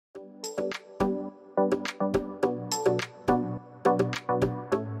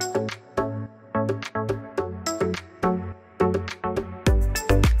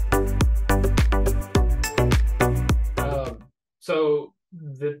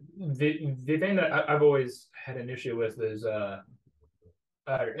the thing that I've always had an issue with is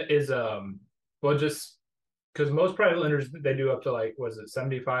well, just because most private lenders, they do up to, like, was it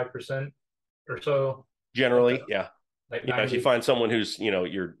 75% or so, up to Generally, yeah. like Yeah, if you 90. find someone who's,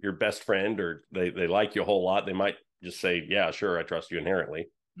 your best friend, or they like you a whole lot, they might just say, "Yeah, sure, I trust you inherently."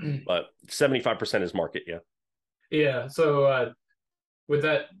 But 75% is market, yeah. Yeah, so with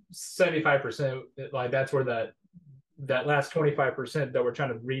that 75%, like that's where that last 25% that we're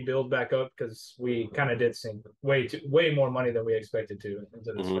trying to rebuild back up, because we kind of did sink way more money than we expected to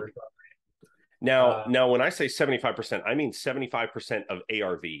into this Hmm. first property. Now, when I say 75%, I mean 75% of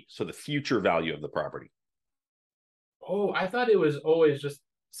ARV, so the future value of the property. Oh, I thought it was always just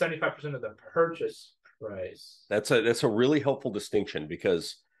 75% of the purchase price. That's a really helpful distinction,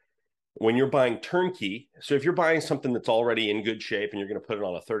 because when you're buying turnkey, so if you're buying something that's already in good shape and you're going to put it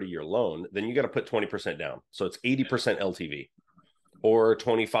on a 30-year loan, then you got to put 20% down. So it's 80% LTV, or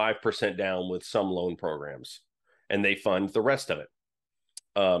 25% down with some loan programs, and they fund the rest of it.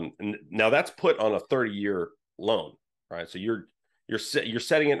 Now that's put on a 30-year loan, right? So you're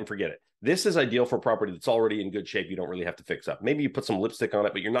setting it and forget it. This is ideal for property that's already in good shape. You don't really have to fix up. Maybe you put some lipstick on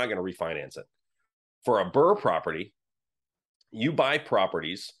it, but you're not going to refinance it. For a burr property, you buy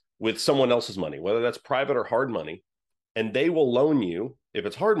properties with someone else's money, whether that's private or hard money, and they will loan you. If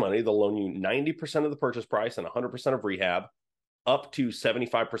it's hard money, they'll loan you 90% of the purchase price and 100% of rehab, up to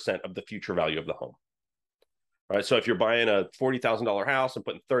 75% of the future value of the home. All right. So if you're buying a $40,000 house and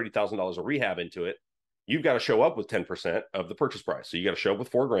putting $30,000 of rehab into it, you've got to show up with 10% of the purchase price. So you got to show up with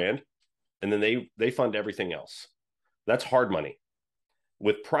 4 grand, and then they fund everything else. That's hard money.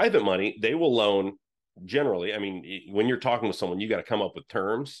 With private money, they will loan generally. I mean, when you're talking with someone, you got to come up with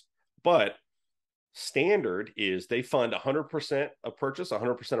terms, but standard is they fund 100% of purchase,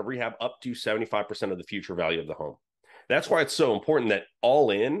 100% of rehab, up to 75% of the future value of the home. That's why it's so important that all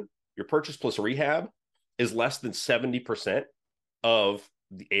in, your purchase plus rehab, is less than 70% of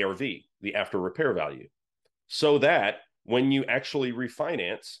the ARV, the after repair value, so that when you actually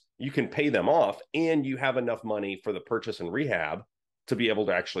refinance, you can pay them off and you have enough money for the purchase and rehab to be able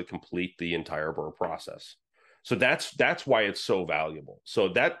to actually complete the entire burr process. So that's why it's so valuable. So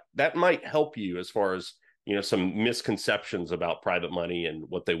that might help you as far as, some misconceptions about private money and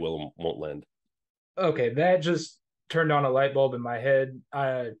what they will and won't lend. Okay, that just turned on a light bulb in my head.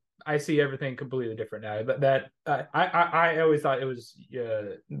 I see everything completely different now. But I always thought it was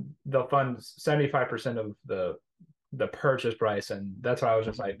the funds 75% of the purchase price, and that's why I was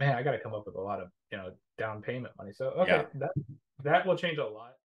just like, man, I got to come up with a lot of down payment money. So okay, Yeah. that will change a lot.